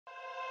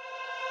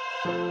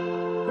What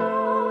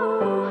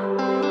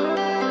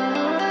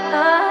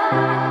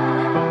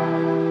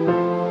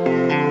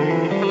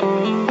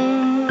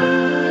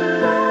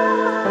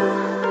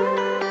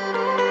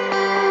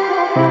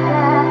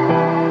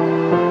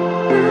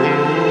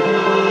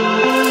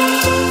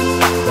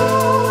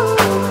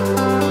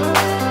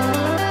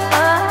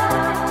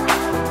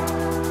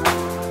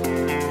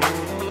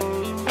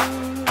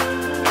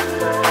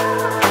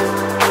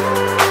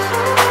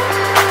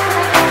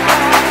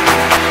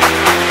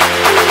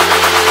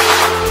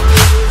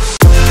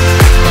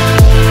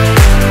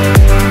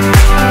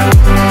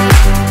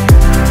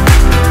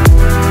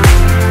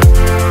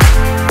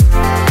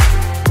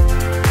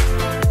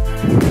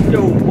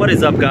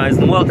is up, guys,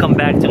 and welcome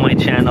back to my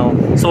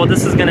channel. So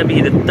this is gonna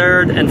be the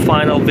third and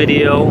final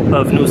video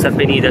of Nusa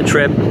Penida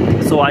trip,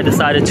 so I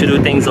decided to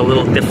do things a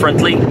little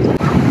differently.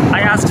 I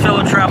asked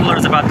fellow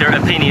travelers about their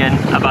opinion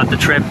about the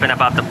trip and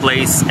about the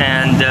place,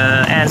 and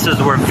the answers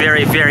were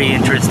very, very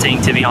interesting,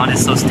 to be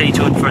honest, so stay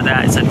tuned for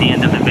that. It's at the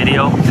end of the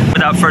video.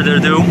 Without further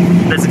ado,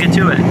 let's get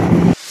to it.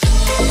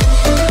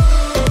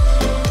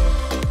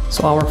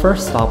 So our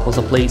first stop was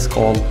a place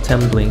called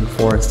Tembling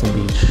Forest and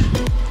Beach,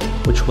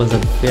 which was a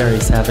very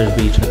savage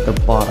beach at the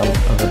bottom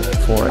of the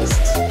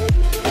forest.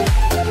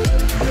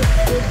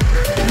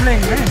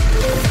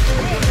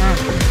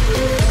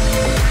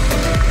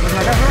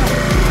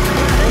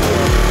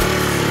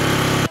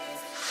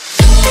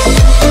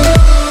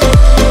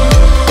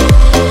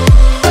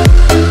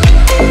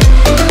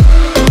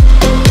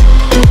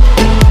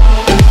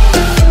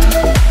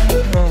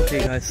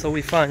 Okay guys, so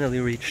we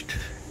finally reached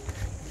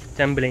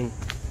Tembling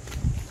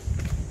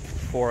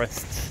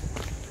Forest.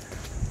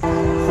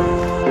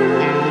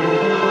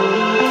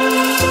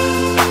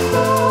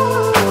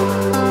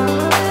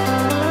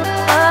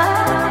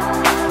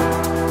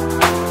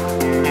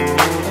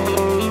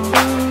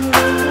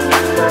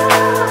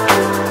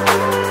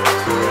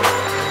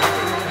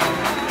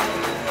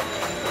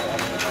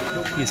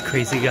 These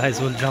crazy guys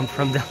will jump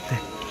from down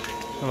there.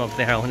 From up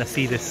there, I want to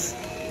see this.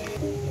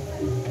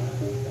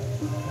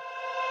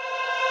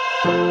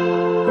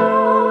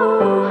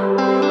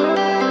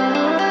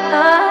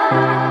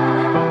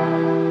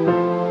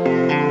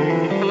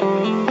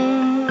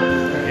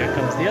 Here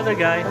comes the other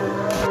guy.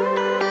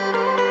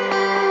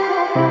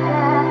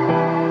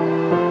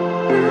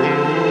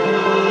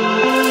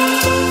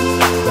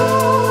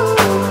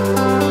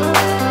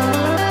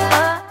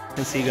 You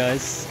can see,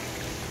 guys,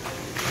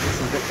 this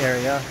is the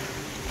area.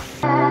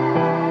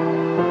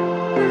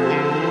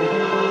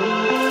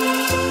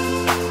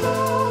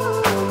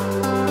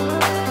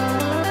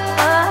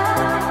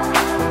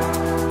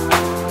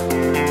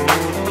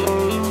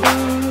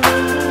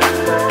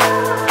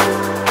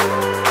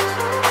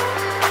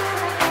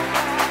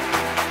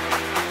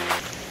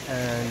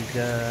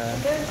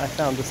 I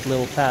found this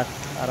little path.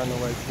 I don't know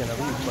where it's gonna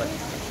lead, but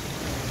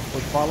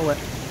we'll follow it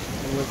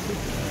and we'll see.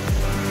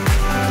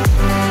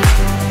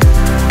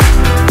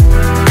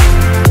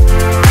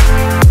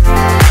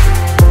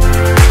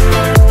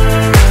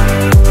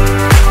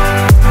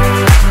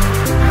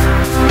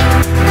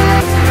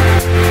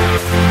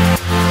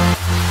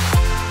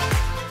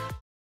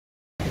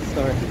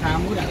 Sorry.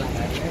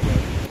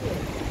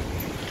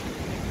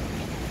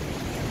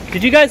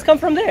 Did you guys come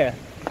from there?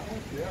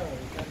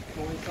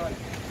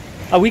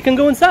 Oh, we can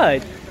go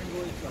inside.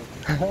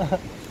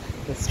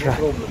 Let's try.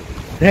 No problem.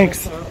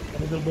 Thanks. A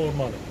little more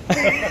money.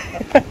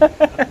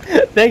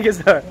 Thank you,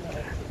 sir.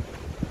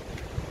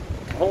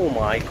 Oh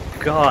my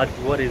God,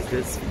 what is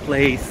this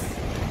place?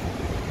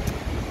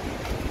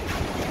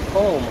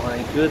 Oh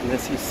my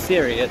goodness, you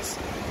serious?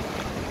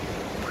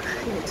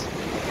 Shit.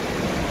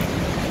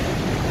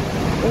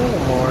 Oh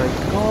my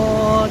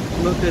God,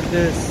 look at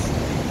this.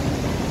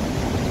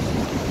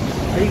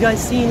 Are you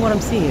guys seeing what I'm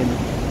seeing?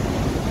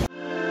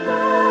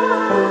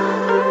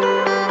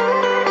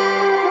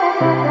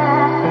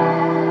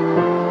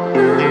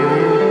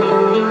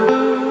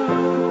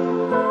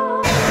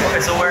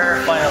 So we're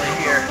finally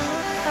here.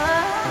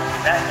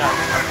 That got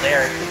from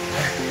there.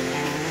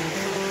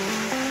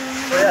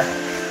 So yeah,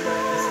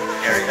 this is the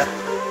area.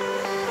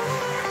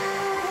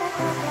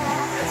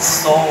 It's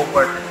so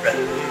worth it, Brett.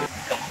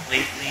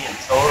 Completely and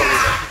totally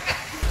worth it.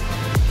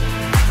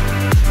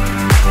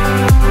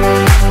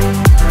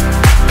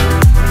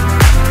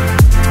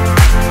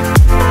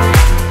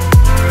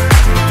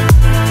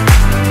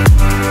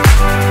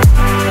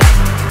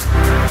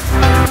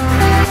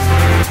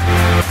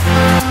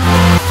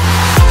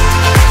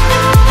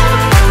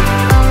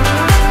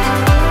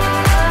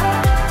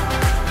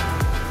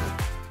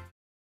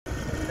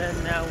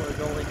 Now we're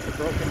going to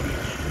Broken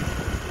Beach.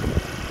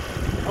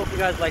 I hope you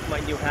guys like my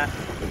new hat.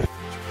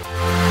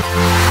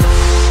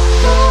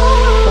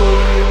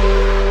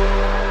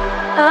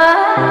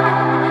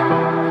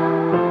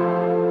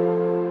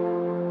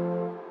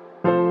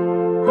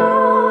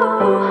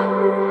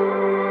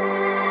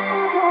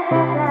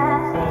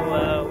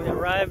 So we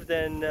arrived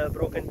in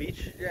Broken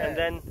Beach, and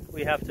then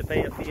we have to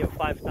pay a fee of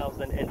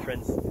 5,000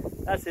 entrance.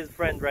 That's his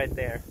friend right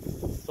there.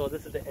 So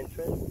this is the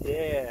entrance.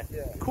 Yeah.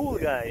 Cool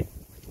guy.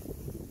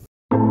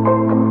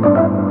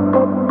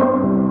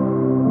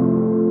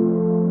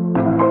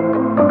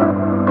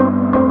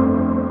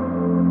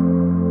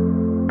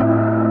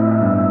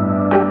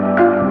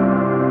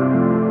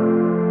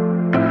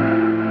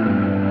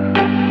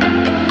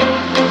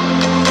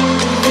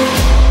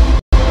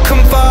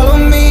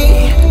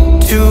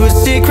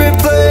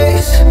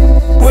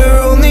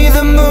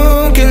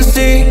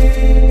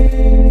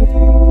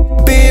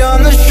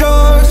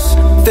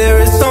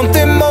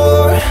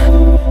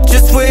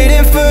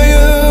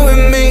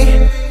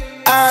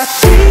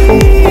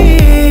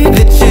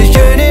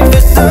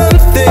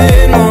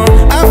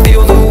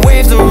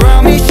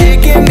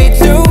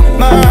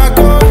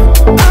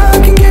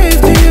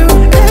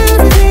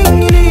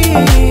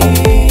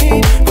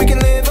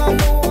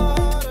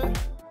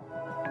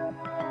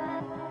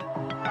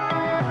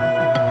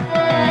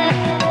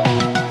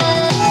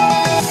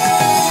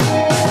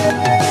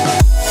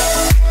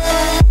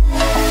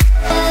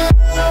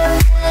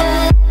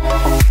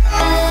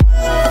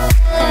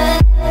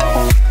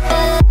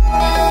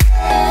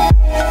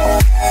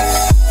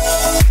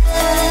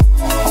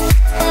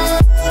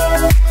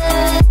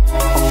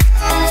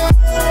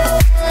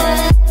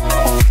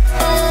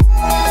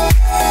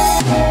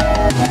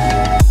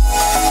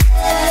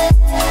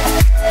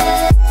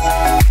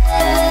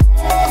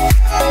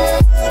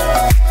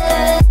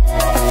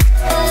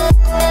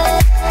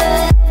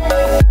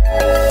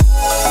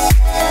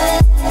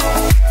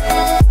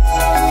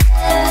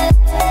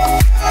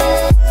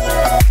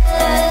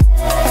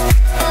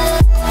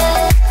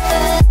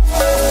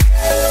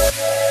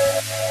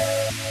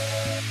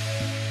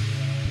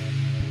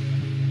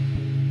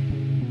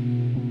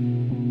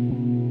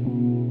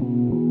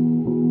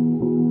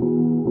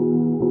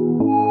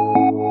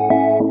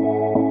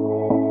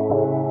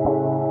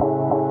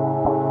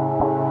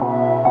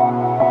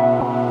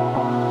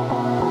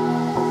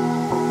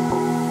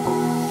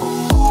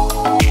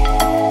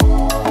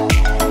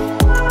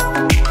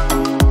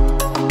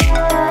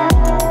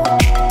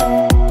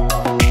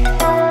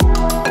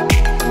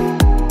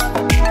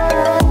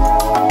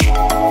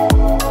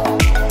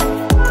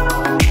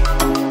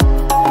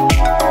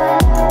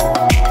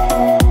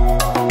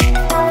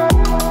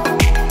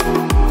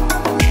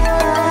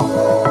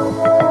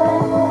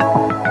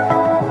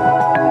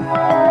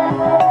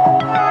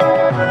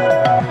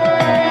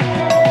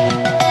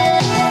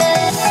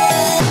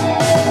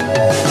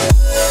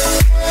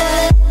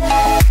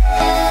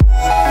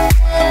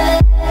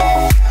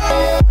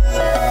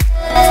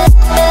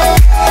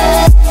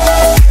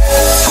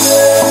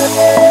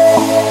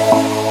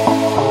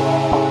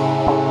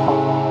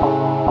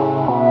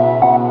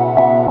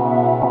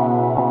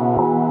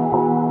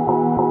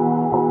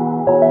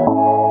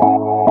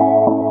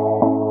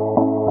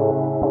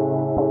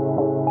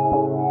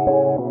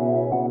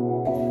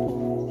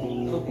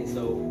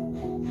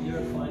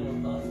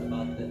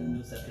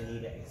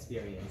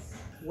 experience.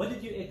 What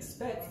did you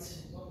expect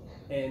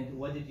and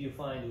what did you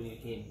find when you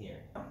came here?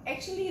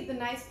 Actually, the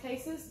nice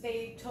places,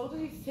 they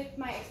totally fit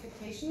my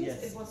expectations.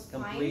 Yes, it was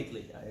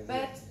completely. fine. I agree.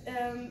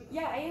 But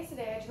yeah,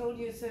 yesterday I told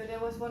you, so there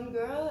was one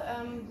girl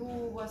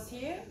who was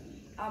here,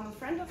 a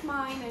friend of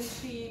mine, and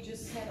she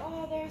just said,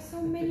 oh, there are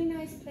so many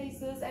nice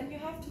places and you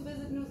have to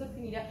visit Nusa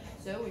Penida.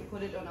 So we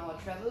put it on our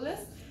travel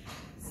list.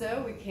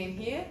 So we came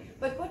here,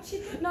 but what she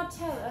did not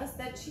tell us,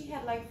 that she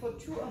had like for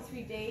 2 or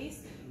 3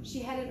 days, she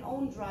had an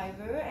own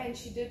driver and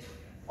she did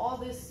all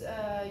this,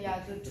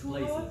 the tour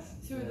places.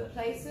 through the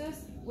places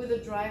with a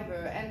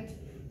driver. And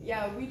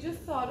yeah, we just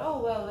thought, oh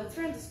well, let's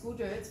rent a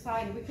scooter, it's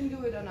fine, we can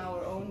do it on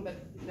our own, but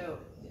no.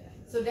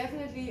 So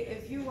definitely,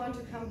 if you want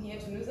to come here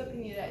to Nusa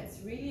Penida, it's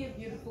really a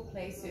beautiful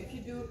place. So if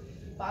you do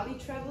Bali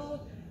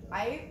travel,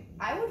 I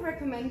would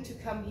recommend to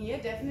come here,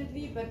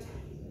 definitely, but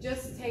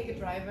just take a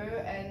driver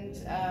and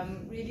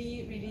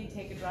really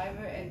take a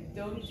driver and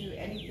don't do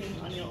anything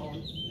on your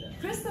own.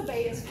 Crystal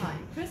Bay is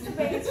fine. Crystal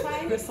Bay is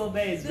fine. Crystal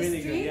Bay is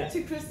really good. Yeah.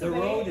 To Crystal the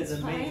Bay road is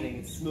fine, amazing.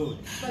 It's smooth.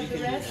 But you the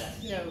can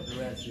rest, do that. no. The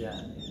rest,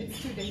 yeah.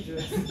 It's too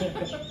dangerous.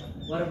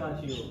 What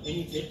about you?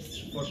 Any tips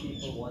for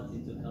people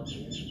wanting to come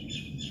here?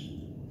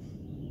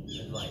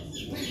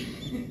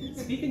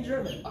 Advice. Speak in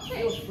German.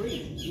 Okay. Feel free.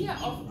 Hier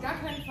auf gar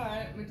keinen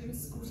Fall mit dem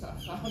Scooter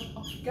fahren.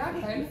 Auf gar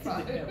keinen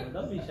Fall.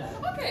 Don't be shy.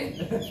 Okay,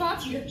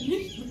 fahrt hier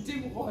nicht mit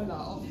dem Roller.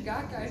 Auf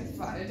gar keinen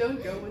Fall.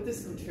 Don't go with the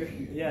scooter.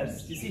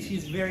 Yes, you see,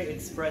 she's very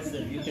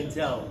expressive. You can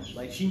tell.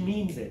 Like, she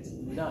means it.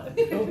 Not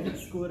go with a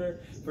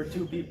scooter for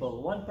 2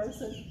 people. 1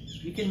 person,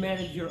 you can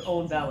manage your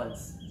own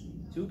balance.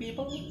 2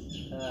 people?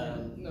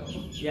 No.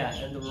 Yeah,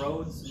 and the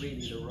roads, really,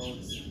 the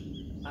roads.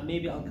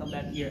 Maybe I'll come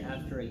back here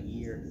after a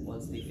year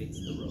once they fix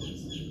the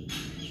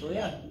roads. So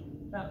yeah,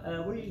 now,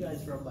 where are you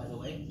guys from, by the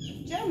way?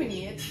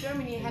 Germany, it's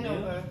Germany,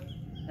 Hanover.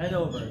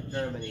 Hanover,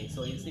 Germany.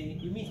 So you see,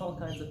 you meet all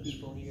kinds of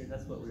people here.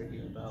 That's what we're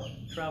here about.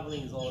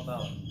 Traveling is all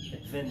about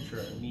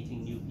adventure,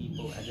 meeting new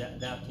people,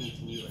 adapting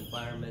to new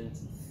environment.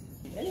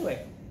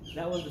 Anyway,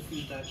 that was the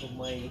feedback of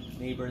my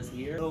neighbors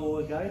here.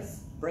 So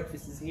guys,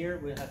 breakfast is here.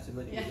 We'll have to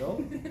let you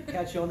go.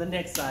 Catch you on the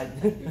next side.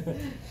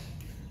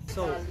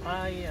 So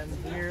I am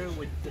here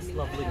with this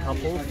lovely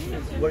couple.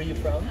 Where are you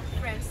from?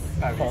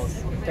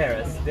 France.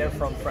 Paris. They're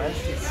from France.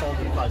 Ils sont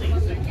de Paris.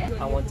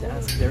 I want to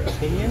ask their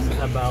opinion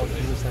about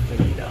Nusa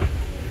Penida.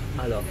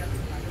 Alors,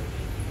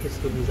 qu'est-ce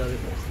que vous avez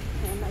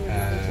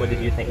pensé? What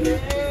did you think?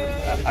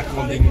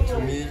 According to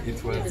me,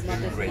 it was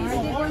very great.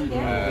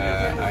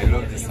 I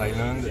love this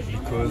island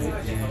because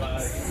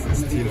it's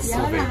still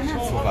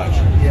sauvage.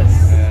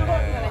 Yes.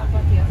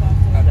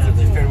 At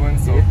the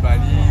difference of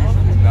Bali,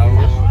 now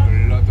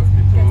a lot of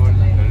people, a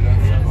lot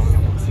of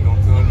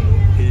Occidental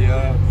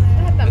here,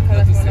 but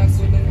not the same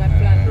thing.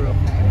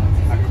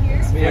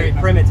 Very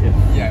primitive.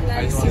 Yeah,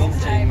 I think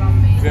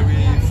very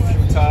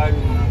few time,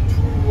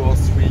 2 or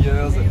 3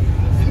 years, it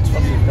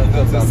will be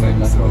not the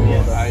same. So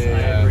Yes, I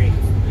agree.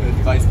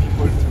 Advise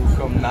people to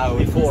come now.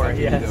 Before,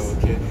 yes.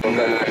 Okay.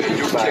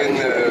 You can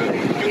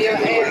do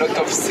a lot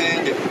of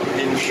things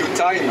in few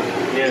time,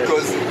 Yes.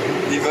 because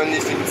even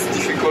if it's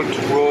difficult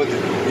to road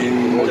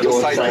in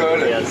motorcycle,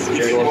 yes,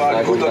 if you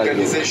are good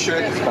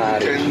organization, you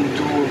can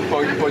do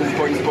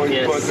point,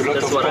 Yes, a lot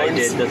that's of what points. I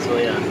did. That's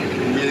what,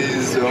 yeah.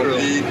 Is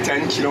only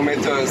 10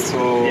 kilometers,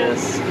 so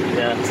Yes,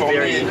 yeah. for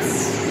Very me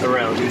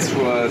around. it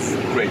was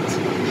great.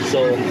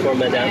 So for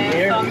Madame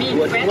here, for me,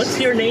 French. what's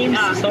your name?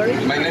 Sorry.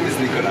 My name is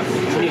Nicolas.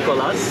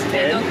 Nicolas Donc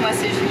and moi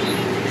c'est Julie.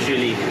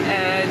 Julie.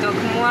 Donc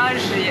moi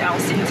alors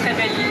c'est une très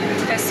belle île,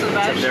 très It's a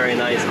sauvage, very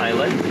nice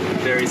island,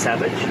 very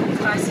savage.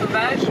 très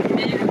sauvage,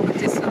 mais le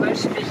côté sauvage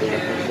fait que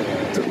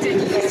tout est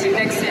difficile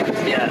d'accès.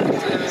 Yeah.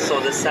 So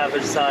the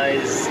savage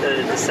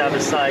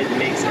side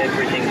makes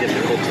everything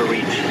difficult to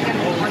reach.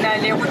 On a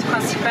les routes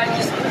principales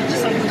qui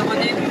sont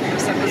goudronnées, donc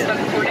ça pose pas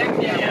de problème.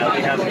 Mais Yeah,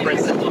 we have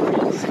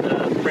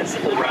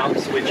principal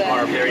routes which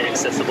are very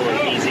accessible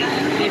and easy.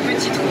 les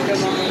petites routes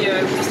qui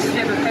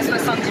constituent à peu près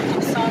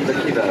 70%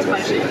 du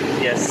trajet.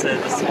 Yes,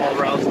 the small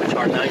routes which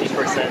are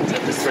 90%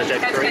 of this Très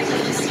trajectory. très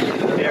difficile.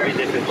 Very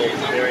difficult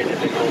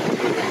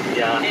to,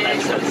 yeah, Et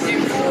access. du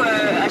coup,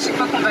 à chaque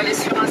fois qu'on va aller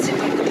sur un site,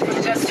 on peut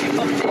déjà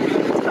supporter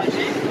le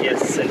trajet.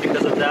 Yes, and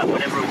because of that,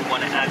 whenever we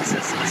want to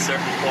access a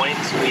certain point,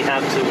 we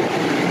have to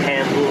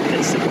handle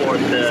and support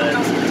the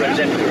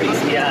trajectories.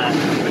 Yeah,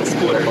 with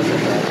scooter.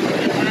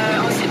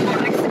 Ensuite, pour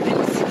accéder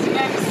au site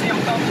même, c'est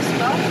encore du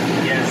sport.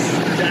 Yes,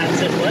 to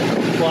access what?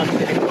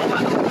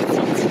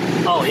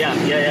 Oh, yeah.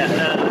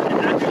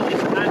 And actually,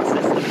 to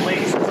access the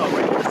place, it's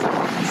already a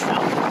sport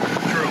itself.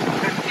 True.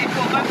 Et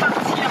pour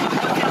repartir,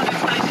 refaire le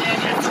trajet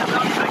And to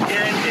leave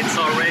again, it's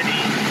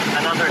already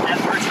another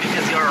effort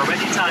because you're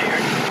already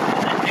tired.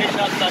 And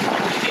déjà pas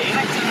compliqué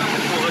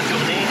pour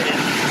retourner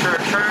and to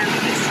return,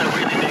 it's a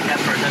really big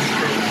effort. That's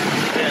true.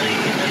 Very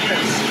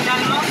intense.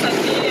 Finalement, ça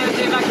fait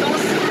des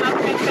vacances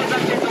après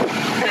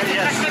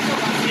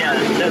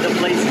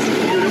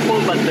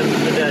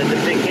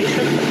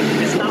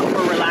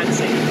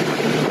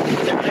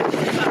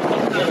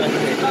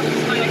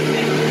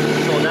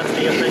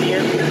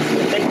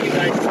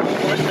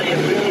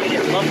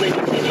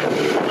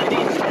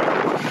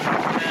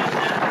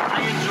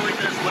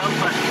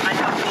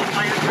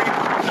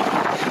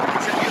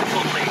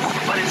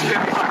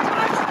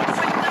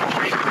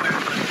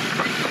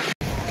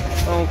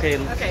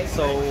Okay, Okay.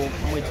 so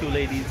I'm with two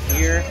ladies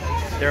here.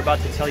 They're about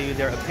to tell you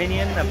their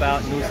opinion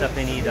about Nusa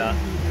Penida.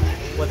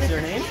 What's your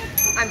name?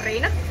 I'm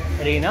Reina.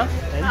 Reina?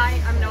 And? Hi,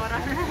 I'm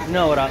Nora.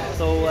 Nora.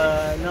 So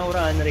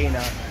Nora and Reina,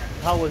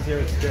 how was your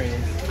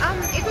experience?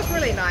 It was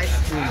really nice.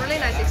 Really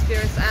nice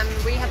experience, and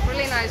we had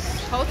really nice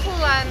hotel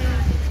and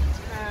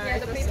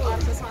the people are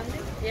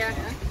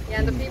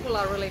and the people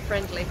are really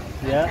friendly.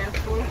 Yeah?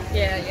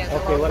 Yeah.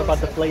 Okay, what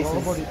about the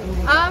places?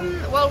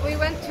 Well, we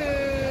went to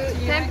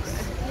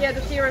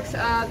the T-Rex,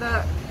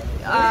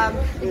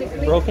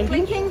 Broken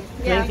Blinking? Beach?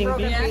 Yeah, Blinking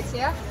Broken Beach? Beach,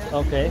 yeah.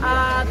 Okay.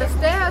 The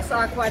stairs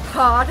are quite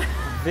hard.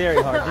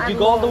 Very hard. Did you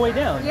go all the way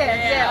down?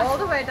 Yeah, all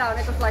the way down.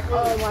 It was like,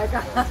 oh my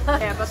god.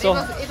 Yeah, but So-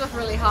 it was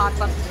really hard,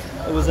 but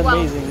It was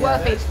amazing.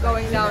 worth it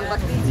going down. But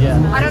Yeah.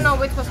 I don't know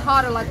which was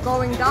harder, like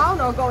going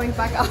down or going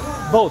back up.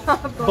 Both.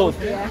 Both.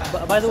 Yeah.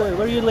 By the way,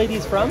 where are you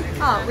ladies from?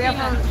 We are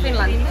from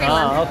Finland.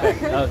 Ah, okay.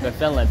 Okay,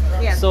 Finland.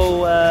 Yeah. So,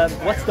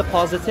 what's the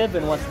positive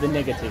and what's the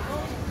negative?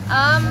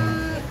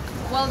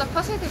 Well, the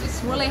positive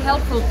is really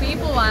helpful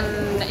people, and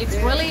it's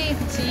really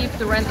cheap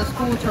to rent a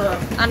scooter,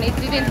 and it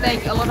didn't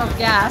take a lot of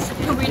gas.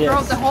 We Yes.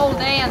 drove the whole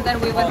day, and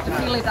then we went to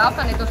fill it up,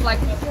 and it was like,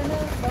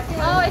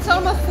 oh, it's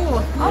almost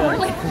full. Oh, Yeah.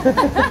 really?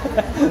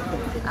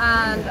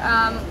 And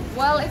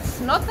well, it's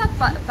not that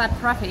bad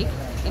traffic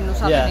in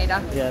Nusa Yeah, Penida.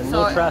 yeah,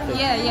 no traffic.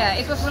 Yeah,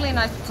 it was really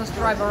nice to just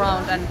drive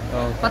around, and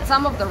Okay. but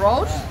some of the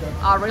roads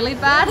are really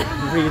bad,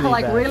 Really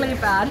like bad. really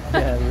bad.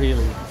 Yeah,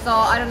 really. So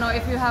I don't know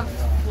if you have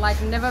like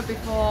never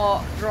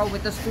before drove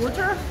with the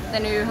scooter,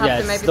 then you have Yeah, to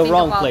it's maybe the think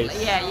wrong about place.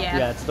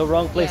 Yeah, it's the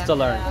wrong place Yeah. to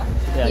learn.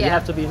 Yeah, you Yeah.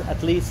 have to be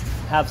at least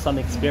have some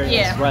experience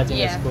Yeah, riding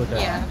a yeah, scooter.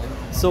 yeah.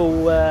 So,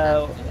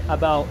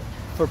 about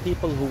for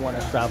people who want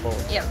to travel,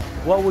 Yeah.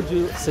 what would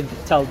you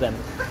tell them?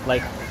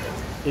 Like,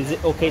 is it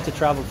okay to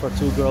travel for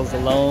two girls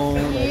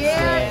alone?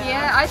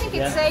 Yeah, I think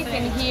it's Yeah. safe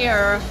in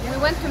here. We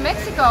went to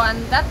Mexico, and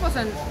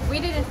we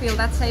didn't feel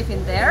that safe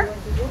in there.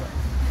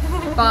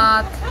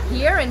 But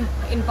here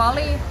in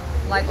Bali,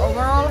 like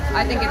overall,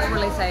 I think it's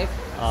really safe.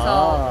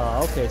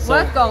 Okay. So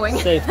worth going.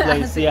 safe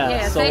place,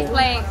 yeah. So safe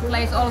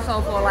place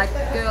also for like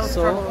girls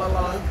So- travel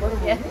alone.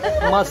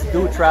 Yeah. must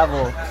do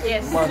travel.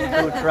 Yes. Must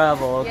do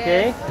travel.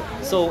 Okay.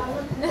 So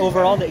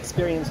overall, the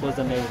experience was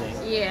amazing.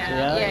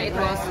 Yeah, it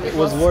was. It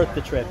was worth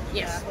the trip.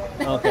 Yes.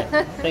 Okay.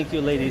 Thank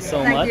you, ladies, so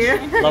Thank much.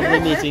 you. Lovely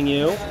meeting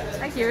you.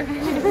 Thank you.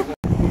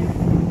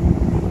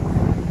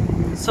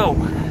 So,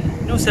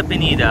 Nusa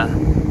Penida,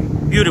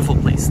 beautiful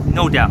place,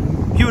 no doubt.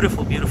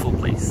 Beautiful, beautiful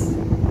place.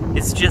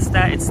 It's just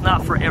that it's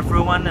not for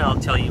everyone, and I'll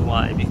tell you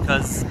why.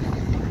 Because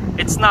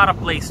it's not a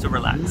place to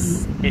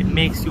relax. It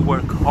makes you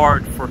work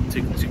hard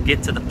to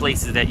get to the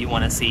places that you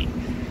want to see.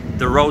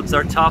 The roads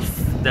are tough.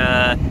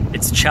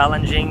 It's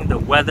challenging. The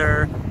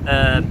weather,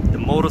 the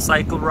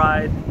motorcycle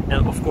ride,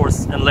 and of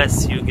course,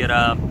 unless you get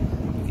a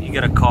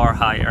car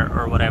hire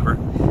or whatever.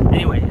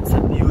 Anyway, it's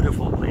a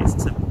beautiful place.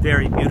 It's a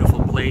very beautiful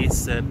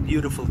place.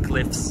 Beautiful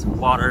cliffs,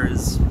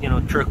 waters,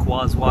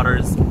 turquoise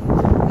waters.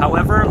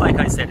 However, like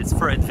I said, it's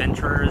for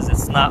adventurers.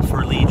 It's not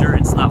for leisure.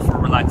 It's not for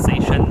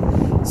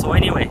relaxation. So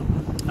anyway,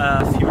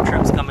 a few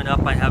trips coming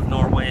up. I have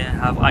Norway, I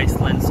have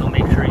Iceland. So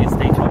make sure you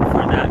stay tuned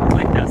for that.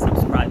 Click that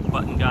subscribe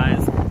button,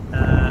 guys.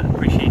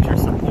 Appreciate your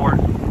support.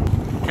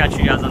 Catch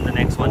you guys on the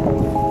next one.